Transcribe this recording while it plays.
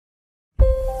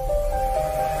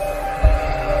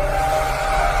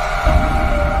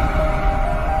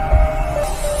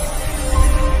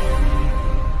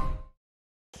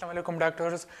Assalamualaikum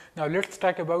doctors. Now let's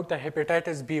talk about the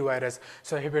hepatitis B virus.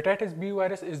 So hepatitis B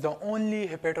virus is the only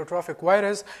hepatotrophic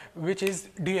virus which is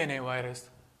DNA virus.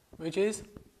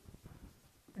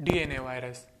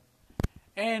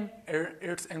 And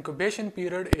its incubation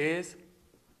period is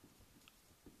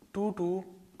 2 to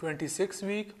 26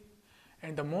 weeks.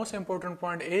 And the most important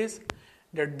point is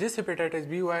that this hepatitis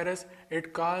B virus,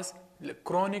 it causes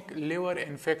chronic liver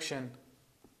infection.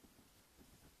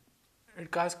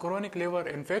 It causes chronic liver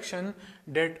infection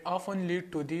that often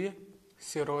lead to the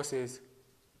cirrhosis.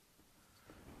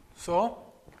 So,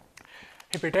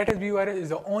 hepatitis B virus is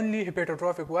the only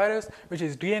hepatotrophic virus which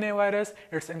is DNA virus.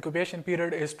 Its incubation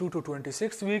period is 2 to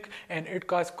 26 weeks and it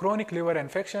causes chronic liver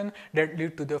infection that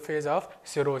lead to the phase of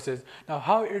cirrhosis. Now,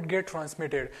 how it gets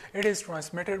transmitted? It is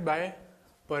transmitted by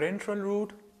parenteral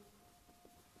route,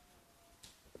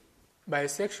 by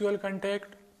sexual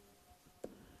contact,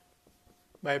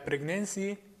 by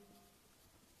pregnancy,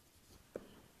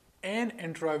 and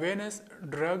intravenous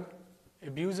drug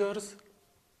abusers,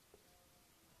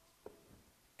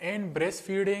 and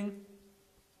breastfeeding,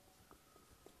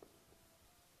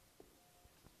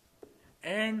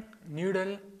 and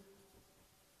needle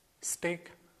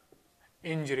stick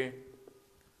injury.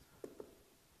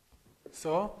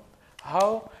 So,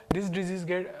 how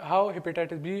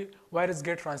hepatitis B virus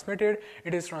get transmitted?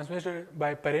 It is transmitted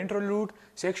by parenteral route,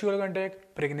 sexual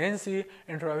contact, pregnancy,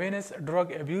 intravenous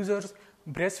drug abusers,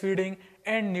 breastfeeding,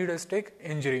 and needle stick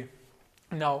injury.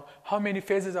 Now, how many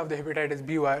phases of the hepatitis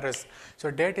B virus?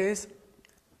 So that is,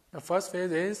 the first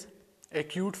phase is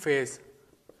acute phase.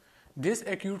 This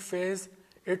acute phase,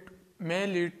 it may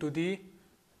lead to the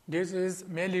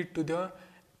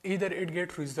either it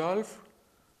get resolved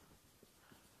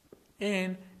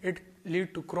and it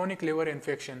lead to chronic liver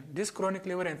infection. This chronic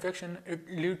liver infection, it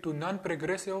lead to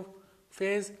non-progressive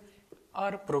phase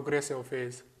or progressive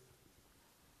phase.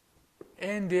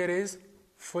 And there is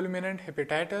fulminant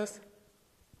hepatitis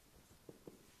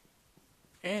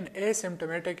and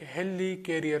asymptomatic healthy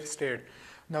carrier state.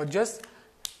 Now just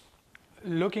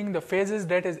looking the phases,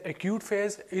 that is acute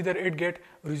phase, either it get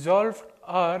resolved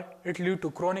or it lead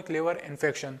to chronic liver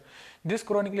infection. This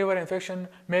chronic liver infection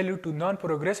may lead to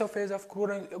non-progressive phase of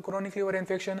chronic liver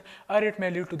infection, or it may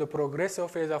lead to the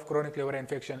progressive phase of chronic liver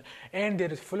infection. And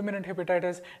there is fulminant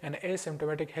hepatitis and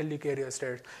asymptomatic healthy carrier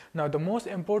state. Now the most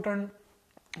important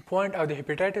point of the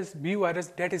hepatitis B virus,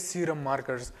 that is serum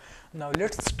markers. Now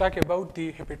let's talk about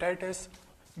the hepatitis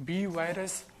B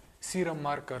virus serum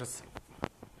markers.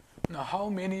 Now how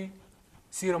many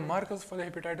serum markers for the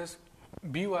hepatitis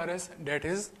B virus? That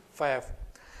is 5.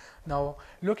 Now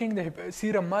looking the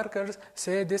serum markers,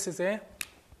 say this is a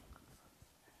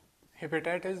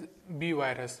hepatitis B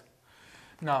virus.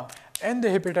 Now in the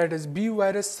hepatitis B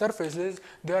virus surfaces,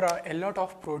 there are a lot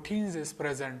of proteins is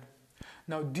present.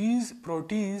 Now these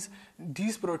proteins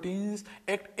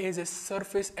act as a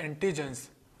surface antigens.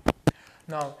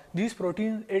 Now these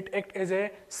proteins, it act as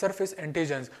a surface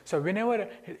antigens. So whenever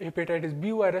hepatitis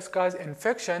B virus cause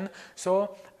infection,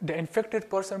 so the infected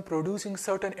person producing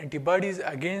certain antibodies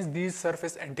against these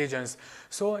surface antigens.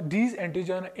 So these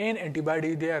antigen and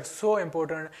antibody, they are so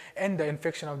important in the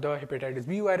infection of the hepatitis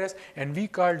B virus, and we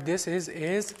call this as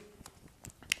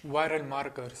viral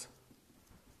markers.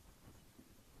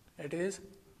 It is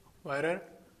viral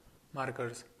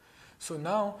markers. So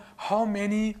now how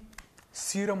many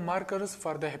serum markers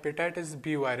for the hepatitis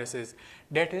B viruses?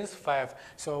 That is 5.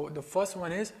 So the first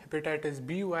one is hepatitis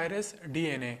B virus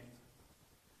DNA,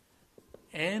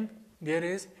 and there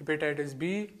is hepatitis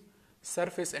B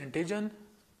surface antigen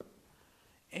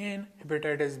and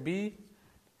hepatitis B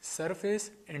surface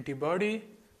antibody,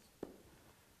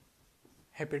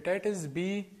 hepatitis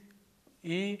B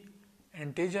E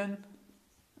antigen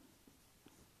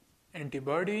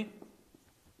antibody,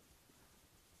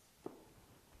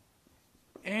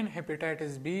 and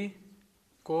hepatitis B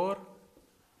core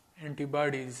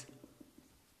antibodies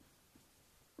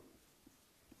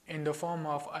in the form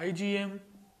of IgM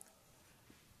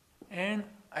and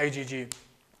IgG.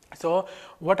 So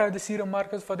what are the serum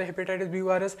markers for the hepatitis B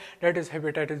virus? That is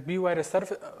hepatitis B virus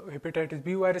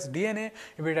DNA,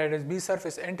 hepatitis B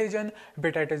surface antigen,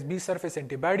 hepatitis B surface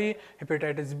antibody,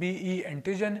 hepatitis B E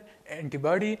antigen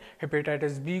antibody,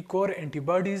 hepatitis B core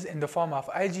antibodies in the form of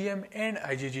IgM and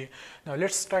IgG. Now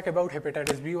let's talk about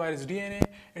hepatitis B virus DNA.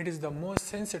 It is the most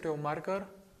sensitive marker.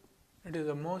 It is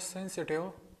the most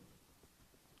sensitive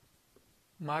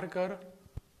marker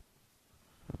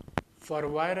for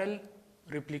viral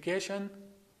replication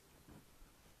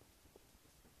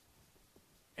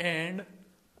and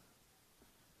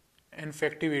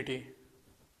infectivity.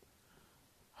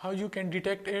 How you can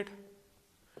detect it?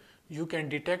 You can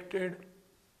detect it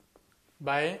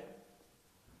by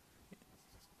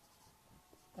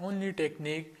only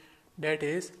technique, that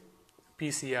is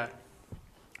PCR.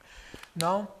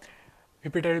 Now,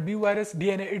 hepatitis B virus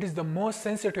DNA, it is the most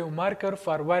sensitive marker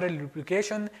for viral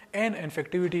replication and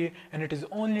infectivity, and it is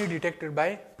only detected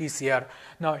by PCR.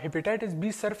 Now, hepatitis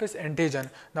B surface antigen.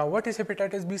 Now, what is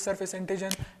hepatitis B surface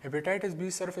antigen? Hepatitis B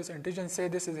surface antigen, say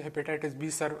this is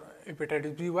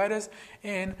hepatitis B virus,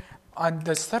 and on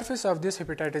the surface of this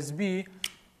hepatitis B,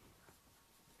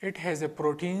 it has a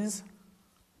proteins,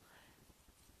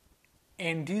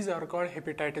 and these are called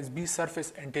hepatitis B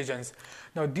surface antigens.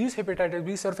 Now, these hepatitis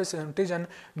B surface antigen,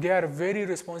 they are very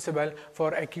responsible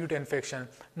for acute infection.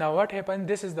 Now, what happens?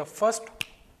 This is the first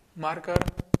marker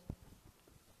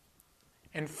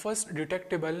and first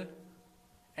detectable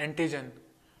antigen.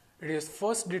 It is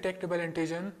first detectable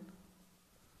antigen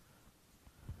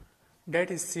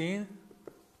that is seen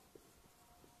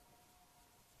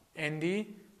in the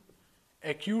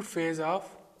acute phase of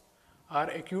or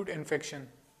acute infection.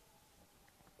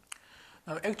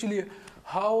 Now, actually,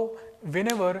 how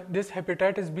whenever this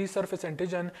hepatitis B surface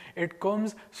antigen it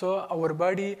comes, so our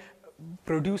body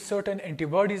produce certain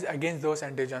antibodies against those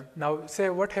antigen. Now, say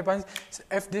what happens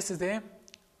if this is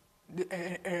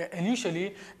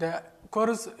initially the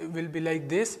curves will be like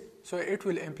this, so it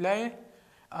will imply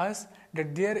us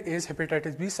that there is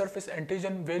hepatitis B surface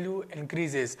antigen value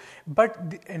increases, but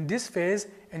in this phase,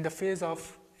 in the phase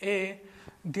of A,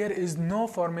 there is no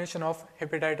formation of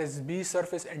hepatitis B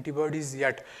surface antibodies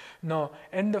yet. Now,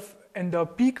 in the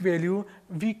peak value,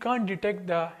 we can't detect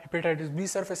the hepatitis B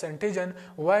surface antigen.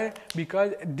 Why?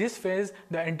 Because this phase,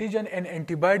 the antigen and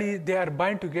antibody, they are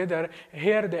bind together.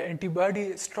 Here, the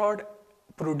antibody start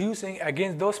producing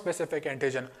against those specific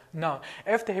antigen. Now,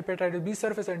 if the hepatitis B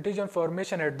surface antigen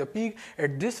formation at the peak,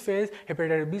 at this phase,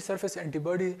 hepatitis B surface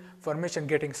antibody formation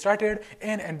getting started,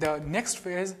 and in the next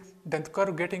phase, the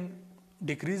curve getting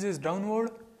decreases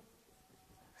downward.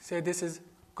 Say this is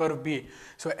curve B.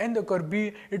 So, in the curve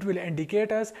B, it will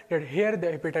indicate us that here the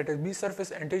hepatitis B surface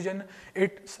antigen,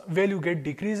 its value get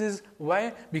decreases.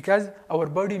 Why? Because our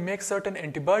body makes certain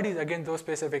antibodies against those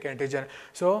specific antigen.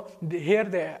 So, here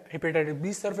the hepatitis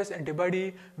B surface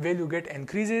antibody value get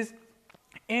increases,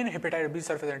 and hepatitis B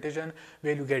surface antigen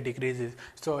value get decreases.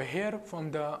 So, here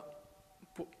from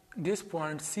this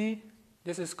point C,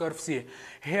 this is curve C.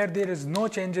 Here there is no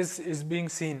changes is being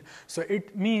seen. So,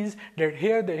 it means that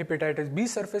here the hepatitis B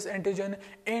surface antigen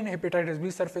and hepatitis B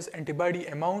surface antibody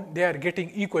amount, they are getting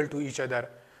equal to each other.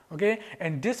 Okay,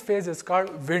 and this phase is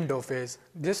called window phase.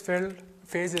 This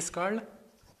phase is called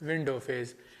window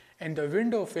phase. And the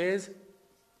window phase,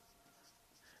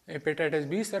 hepatitis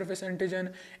B surface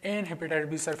antigen and hepatitis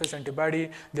B surface antibody,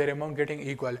 their amount getting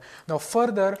equal. Now,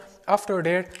 further after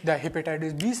that, the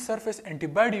hepatitis B surface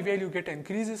antibody value get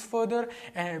increases further,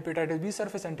 and hepatitis B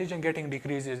surface antigen getting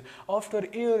decreases. After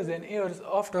years and years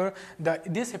after,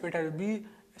 this hepatitis B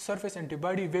surface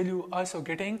antibody value also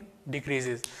getting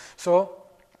decreases. So,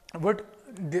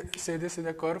 say this is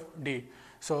the curve D.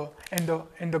 So, in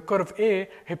the curve A,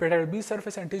 hepatitis B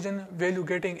surface antigen value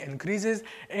getting increases,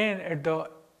 and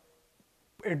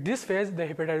at this phase, the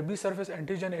hepatitis B surface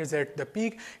antigen is at the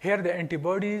peak. Here, the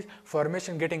antibodies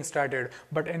formation getting started.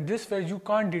 But in this phase, you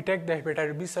can't detect the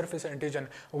hepatitis B surface antigen.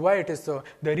 Why it is so?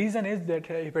 The reason is that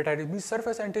hepatitis B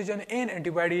surface antigen and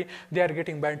antibody, they are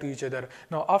getting bound to each other.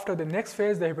 Now, after the next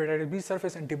phase, the hepatitis B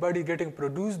surface antibody getting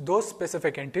produced those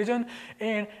specific antigen,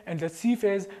 and in the C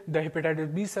phase, the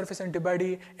hepatitis B surface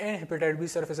antibody and hepatitis B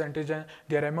surface antigen,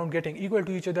 their amount getting equal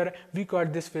to each other. We call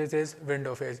this phase as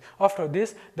window phase. After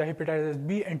this, the hepatitis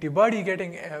B antibody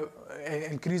getting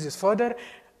increases further,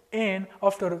 and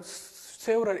after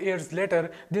several years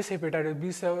later, this hepatitis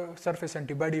B surface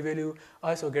antibody value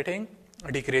also getting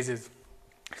decreases.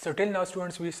 So, till now,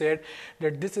 students, we said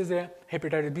that this is a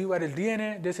hepatitis B virus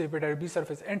DNA, this is hepatitis B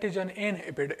surface antigen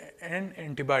and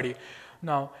antibody.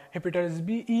 Now, hepatitis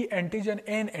B E antigen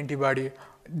and antibody.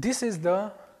 This is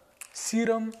the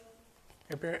serum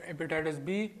hepatitis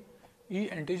B E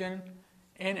antigen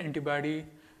and antibody.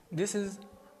 This is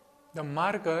the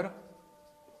marker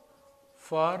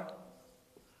for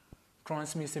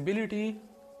transmissibility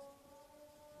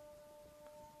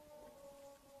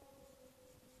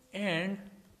and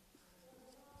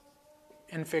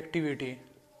infectivity.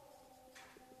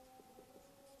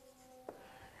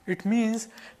 It means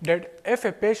that if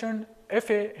a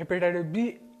hepatitis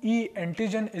B E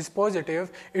antigen is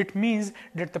positive, it means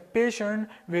that the patient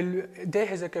they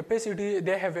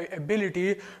have an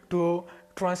ability to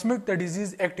transmit the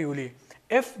disease actively.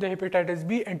 If the hepatitis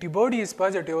B antibody is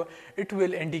positive, it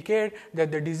will indicate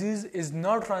that the disease is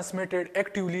not transmitted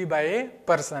actively by a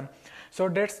person. So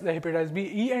that's the hepatitis B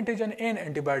E antigen and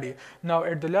antibody. Now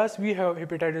at the last we have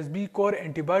hepatitis B core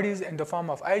antibodies in the form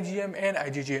of IgM and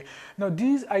IgG. Now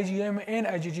these IgM and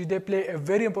IgG, they play a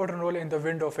very important role in the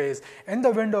window phase. In the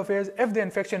window phase, if the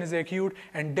infection is acute,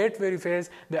 and that very phase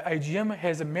the IgM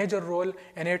has a major role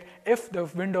in it. If the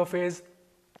window phase,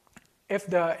 if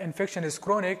the infection is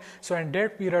chronic, so in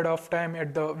that period of time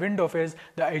at the window phase,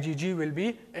 the IgG will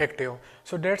be active.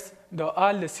 So that's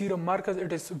all the serum markers.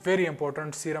 It is very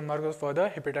important serum markers for the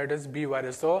hepatitis B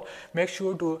virus. So make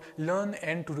sure to learn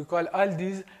and to recall all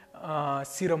these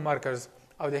serum markers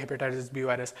of the hepatitis B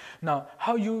virus. Now,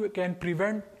 how you can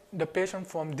prevent the patient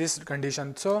from this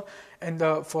condition? So,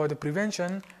 for the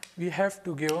prevention, we have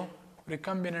to give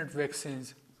recombinant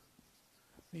vaccines.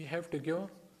 We have to give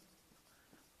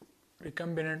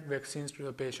recombinant vaccines to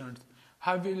the patients.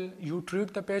 How will you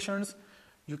treat the patients?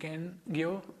 You can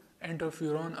give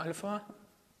interferon alpha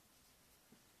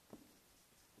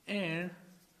and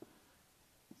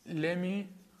lamivudine,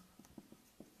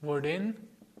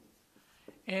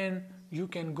 and you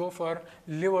can go for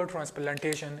liver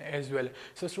transplantation as well.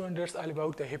 So students, that's all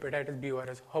about the hepatitis B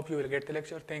virus. Hope you will get the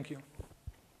lecture. Thank you.